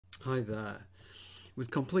Hi there.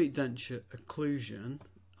 With complete denture occlusion,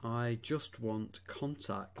 I just want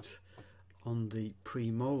contact on the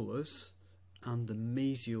premolars and the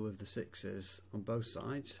mesial of the sixes on both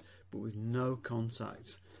sides, but with no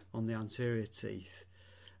contact on the anterior teeth.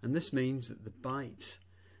 And this means that the bite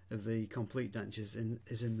of the complete dentures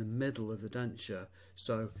is in the middle of the denture,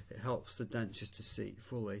 so it helps the dentures to seat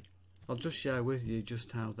fully. I'll just share with you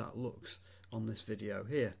just how that looks on this video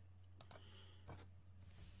here.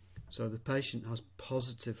 So the patient has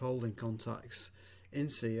positive holding contacts in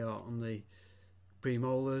CR on the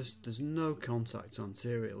premolars. There's no contact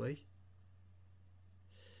anteriorly,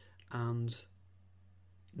 and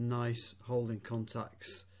nice holding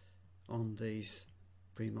contacts on these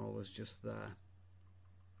premolars just there.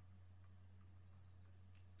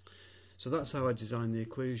 So that's how I designed the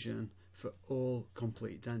occlusion for all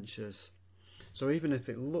complete dentures. So even if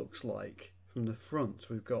it looks like from the front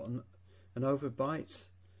we've got an overbite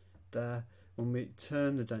there, when we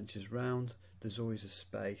turn the dentures round, there's always a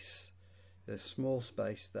space, a small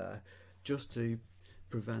space there, just to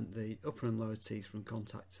prevent the upper and lower teeth from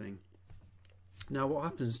contacting. Now what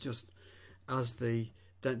happens just as the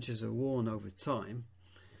dentures are worn over time,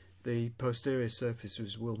 the posterior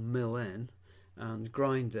surfaces will mill in and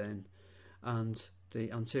grind in, and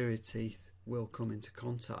the anterior teeth will come into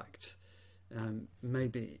contact,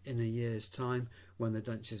 maybe in a year's time when the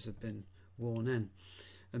dentures have been worn in.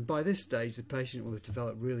 And by this stage the patient will have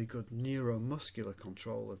developed really good neuromuscular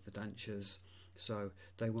control of the dentures, so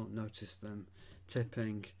they won't notice them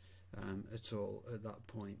tipping at all at that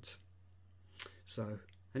point. So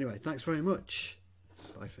anyway, thanks very much.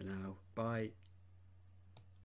 Bye for now. Bye.